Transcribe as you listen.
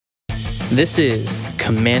This is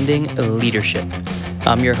Commanding Leadership.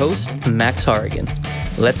 I'm your host, Max Harrigan.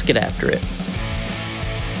 Let's get after it.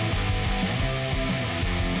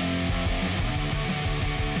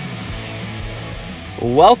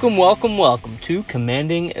 Welcome to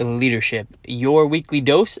Commanding Leadership, your weekly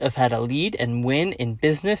dose of how to lead and win in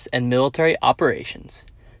business and military operations.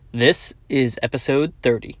 This is episode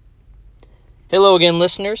 30. Hello again,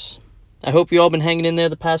 listeners. I hope you all been hanging in there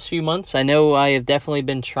the past few months. I know I have definitely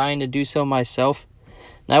been trying to do so myself.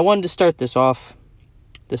 And I wanted to start this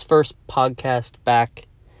first podcast back,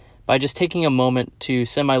 by just taking a moment to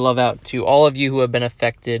send my love out to all of you who have been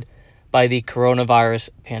affected by the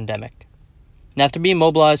coronavirus pandemic. And after being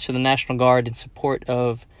mobilized for the National Guard in support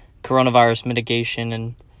of coronavirus mitigation,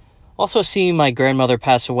 and also seeing my grandmother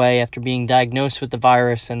pass away after being diagnosed with the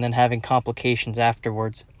virus and then having complications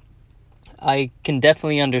afterwards, I can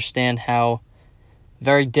definitely understand how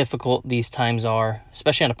very difficult these times are,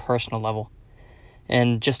 especially on a personal level,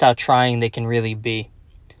 and just how trying they can really be.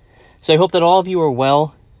 So I hope that all of you are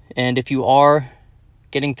well, and if you are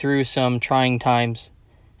getting through some trying times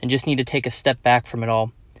and just need to take a step back from it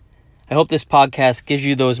all, I hope this podcast gives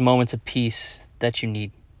you those moments of peace that you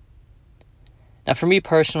need. Now, for me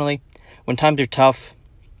personally, when times are tough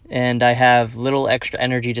and I have little extra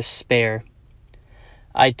energy to spare,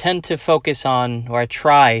 I tend to I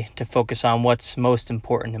try to focus on what's most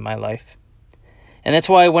important in my life. And that's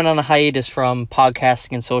why I went on a hiatus from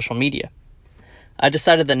podcasting and social media. I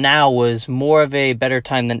decided that now was more of a better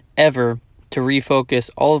time than ever to refocus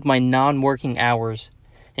all of my non-working hours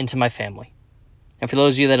into my family. And for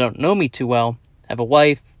those of you that don't know me too well, I have a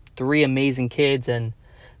wife, 3 amazing kids, and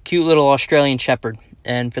a cute little Australian shepherd.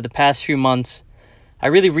 And for the past few months, I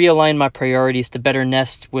really realigned my priorities to better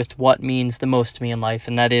nest with what means the most to me in life,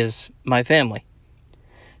 and that is my family.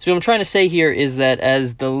 So what I'm trying to say here is that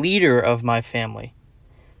as the leader of my family,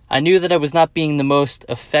 I knew that I was not being the most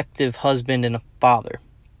effective husband and a father,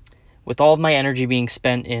 with all of my energy being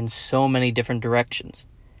spent in so many different directions.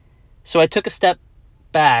 So I took a step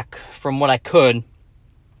back from what I could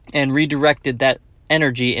and redirected that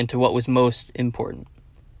energy into what was most important.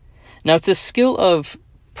 Now, it's a skill of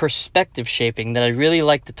perspective shaping that I really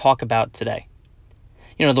like to talk about today.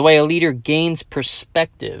 The way a leader gains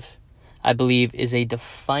perspective, I believe, is a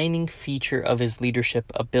defining feature of his leadership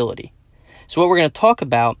ability. So what we're going to talk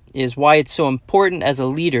about is why it's so important as a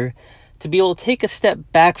leader to be able to take a step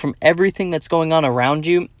back from everything that's going on around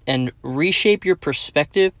you and reshape your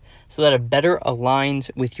perspective so that it better aligns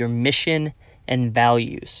with your mission and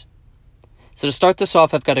values. So to start this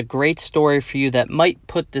off, I've got a great story for you that might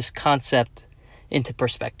put this concept into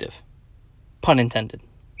perspective. Pun intended.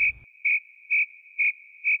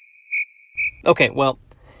 Okay, well,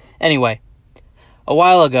 anyway, a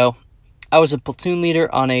while ago, I was a platoon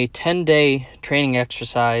leader on a 10-day training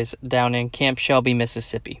exercise down in Camp Shelby,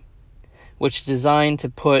 Mississippi, which is designed to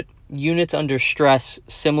put units under stress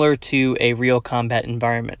similar to a real combat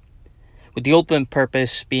environment, with the ultimate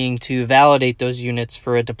purpose being to validate those units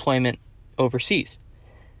for a deployment overseas.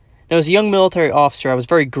 Now, as a young military officer, I was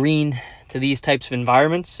very green to these types of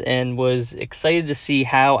environments and was excited to see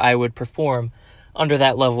how I would perform under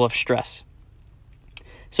that level of stress.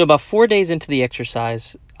 So about 4 days into the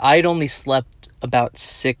exercise, I'd only slept about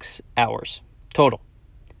 6 hours total,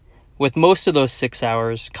 with most of those 6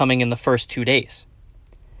 hours coming in the first 2 days.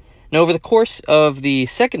 Now, over the course of the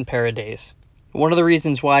second pair of days, one of the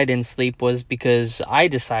reasons why I didn't sleep was because I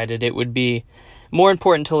decided it would be more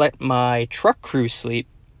important to let my truck crew sleep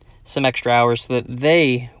some extra hours so that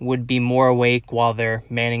they would be more awake while they're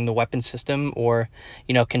manning the weapon system or,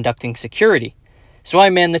 conducting security. So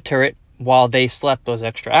I manned the turret while they slept those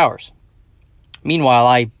extra hours. Meanwhile,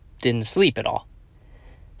 I didn't sleep at all.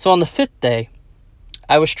 So on the 5th day,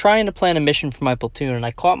 I was trying to plan a mission for my platoon, and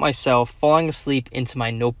I caught myself falling asleep into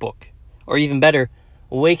my notebook, or even better,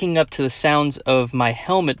 waking up to the sounds of my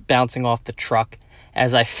helmet bouncing off the truck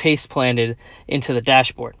as I face planted into the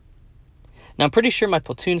dashboard. Now, I'm pretty sure my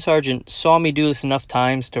platoon sergeant saw me do this enough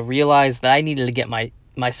times to realize that I needed to get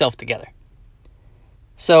myself together.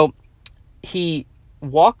 So he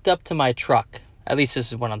walked up to my truck. At least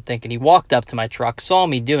this is what I'm thinking. He walked up to my truck, saw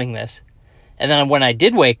me doing this, and then when I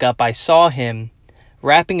did wake up, I saw him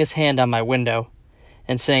wrapping his hand on my window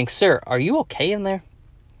and saying, "Sir, are you okay in there?"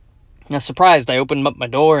 Now, surprised, I opened up my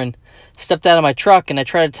door and stepped out of my truck, and I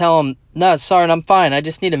tried to tell him, "No, Sergeant, I'm fine. I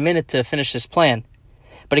just need a minute to finish this plan."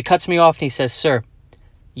 But he cuts me off and he says, "Sir,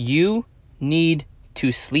 you need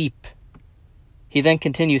to sleep." He then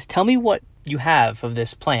continues, "Tell me what you have of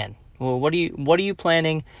this plan. Well, what are you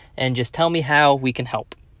planning? And just tell me how we can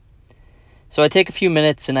help." So I take a few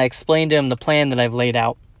minutes and I explain to him the plan that I've laid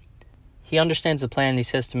out. He understands the plan and he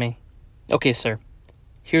says to me, Okay, sir,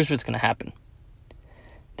 here's what's going to happen.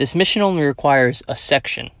 This mission only requires a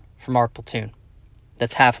section from our platoon.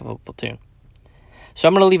 That's half of a platoon. So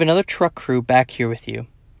I'm going to leave another truck crew back here with you,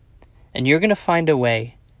 and you're going to find a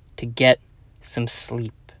way to get some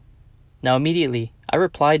sleep. Now, immediately, I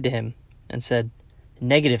replied to him and said,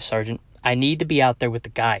 "Negative, Sergeant. I need to be out there with the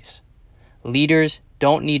guys. Leaders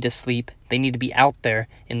don't need to sleep. They need to be out there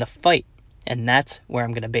in the fight, and that's where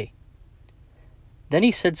I'm going to be." Then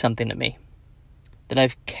he said something to me that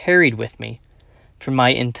I've carried with me for my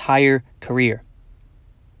entire career.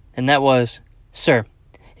 And that was, "Sir,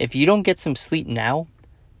 if you don't get some sleep now,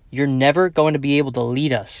 you're never going to be able to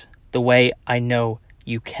lead us the way I know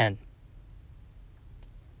you can."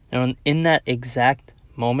 And in that exact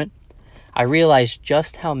moment, I realized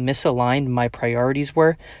just how misaligned my priorities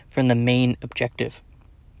were from the main objective.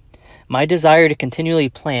 My desire to continually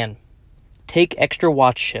plan, take extra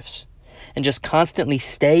watch shifts, and just constantly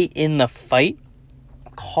stay in the fight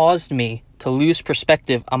caused me to lose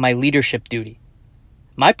perspective on my leadership duty.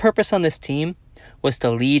 My purpose on this team was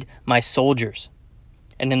to lead my soldiers.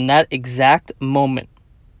 And in that exact moment,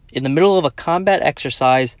 in the middle of a combat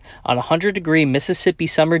exercise on a 100-degree Mississippi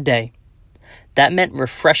summer day, that meant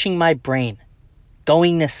refreshing my brain,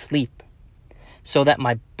 going to sleep, so that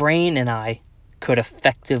my brain and I could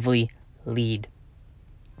effectively lead.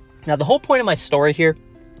 Now, the whole point of my story here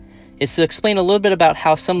is to explain a little bit about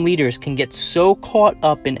how some leaders can get so caught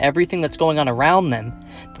up in everything that's going on around them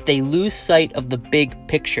that they lose sight of the big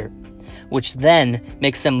picture, which then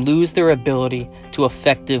makes them lose their ability to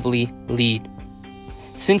effectively lead.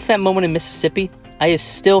 Since that moment in Mississippi, I have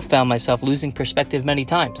still found myself losing perspective many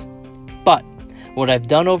times. But what I've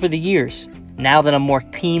done over the years, now that I'm more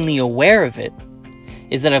keenly aware of it,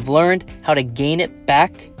 is that I've learned how to gain it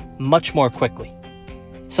back much more quickly.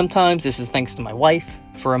 Sometimes this is thanks to my wife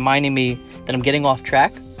for reminding me that I'm getting off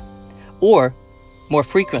track, or more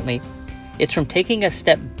frequently, it's from taking a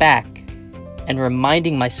step back and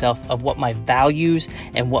reminding myself of what my values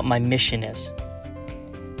and what my mission is.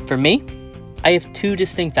 For me, I have two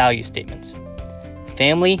distinct value statements.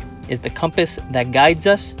 Family is the compass that guides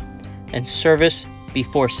us, and service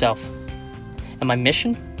before self. And my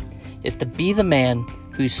mission is to be the man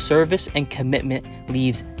whose service and commitment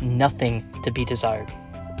leaves nothing to be desired.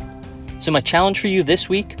 So my challenge for you this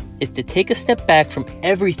week is to take a step back from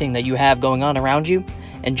everything that you have going on around you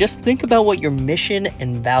and just think about what your mission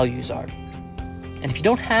and values are. And if you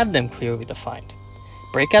don't have them clearly defined,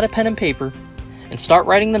 break out a pen and paper and start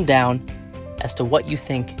writing them down as to what you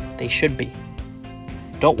think they should be.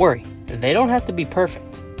 Don't worry, they don't have to be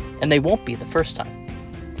perfect, and they won't be the first time.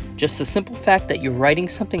 Just the simple fact that you're writing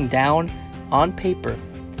something down on paper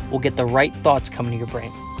will get the right thoughts coming to your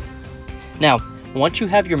brain. Now, once you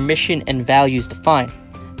have your mission and values defined,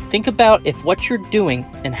 think about if what you're doing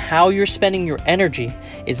and how you're spending your energy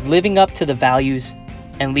is living up to the values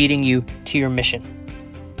and leading you to your mission.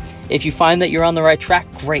 If you find that you're on the right track,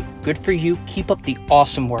 great, good for you, keep up the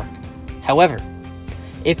awesome work. However,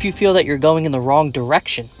 if you feel that you're going in the wrong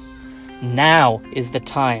direction, now is the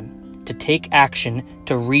time to take action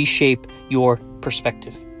to reshape your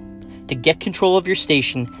perspective, to get control of your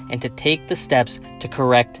station, and to take the steps to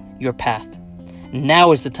correct your path.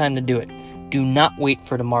 Now is the time to do it. Do not wait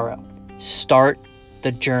for tomorrow. Start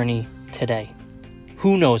the journey today.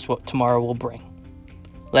 Who knows what tomorrow will bring?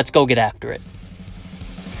 Let's go get after it.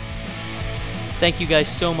 Thank you guys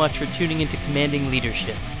so much for tuning into Commanding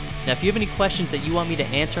Leadership. Now, if you have any questions that you want me to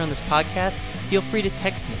answer on this podcast, feel free to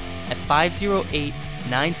text me at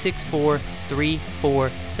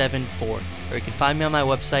 508-964-3474, or you can find me on my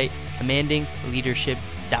website,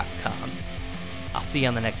 commandingleadership.com. I'll see you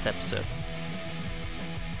on the next episode.